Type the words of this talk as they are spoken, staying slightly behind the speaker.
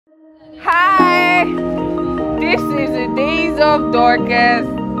This is the days of Dorcas.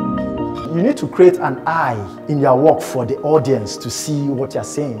 You need to create an eye in your work for the audience to see what you're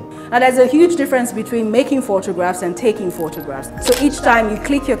saying. And there's a huge difference between making photographs and taking photographs. So each time you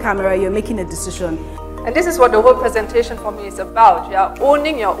click your camera, you're making a decision. And this is what the whole presentation for me is about. You are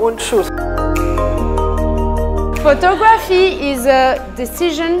owning your own truth. Photography is a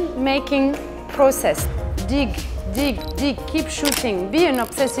decision-making process. Dig, keep shooting. Be an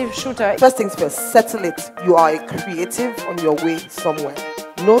obsessive shooter. First things first, settle it. You are a creative on your way somewhere.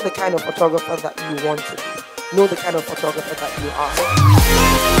 Know the kind of photographer that you want to be. Know the kind of photographer that you are.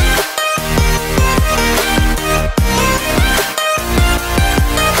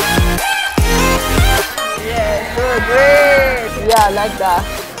 Yes, so great. Yeah, I like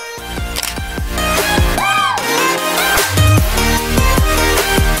that.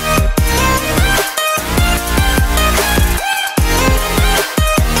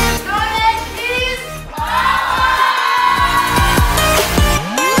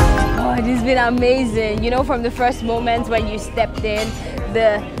 It's been amazing, you know, from the first moment when you stepped in,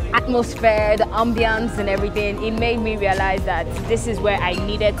 the atmosphere, the ambience and everything, it made me realize that this is where I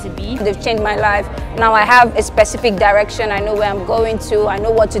needed to be. They've changed my life. Now I have a specific direction. I know where I'm going to. I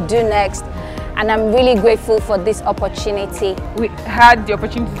know what to do next. And I'm really grateful for this opportunity. We had the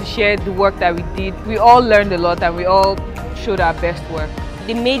opportunity to share the work that we did. We all learned a lot and we all showed our best work.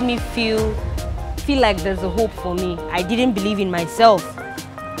 They made me feel like there's a hope for me. I didn't believe in myself.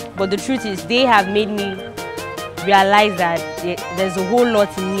 But the truth is, they have made me realize that there's a whole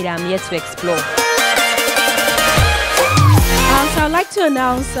lot in me that I'm yet to explore. So I'd like to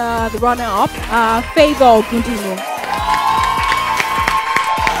announce the runner-up, Favor Ogundino.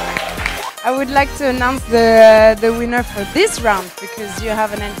 I would like to announce the winner for this round because you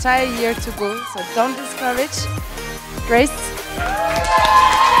have an entire year to go, so don't discourage. Grace.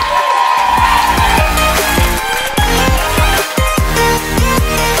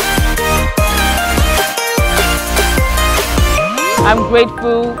 I'm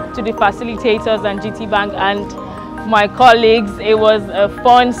grateful to the facilitators and GT Bank and my colleagues. It was a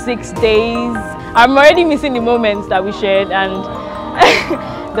fun 6 days. I'm already missing the moments that we shared and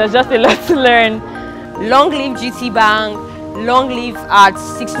there's just a lot to learn. Long live GT Bank, long live Art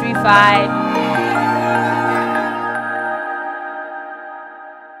 635.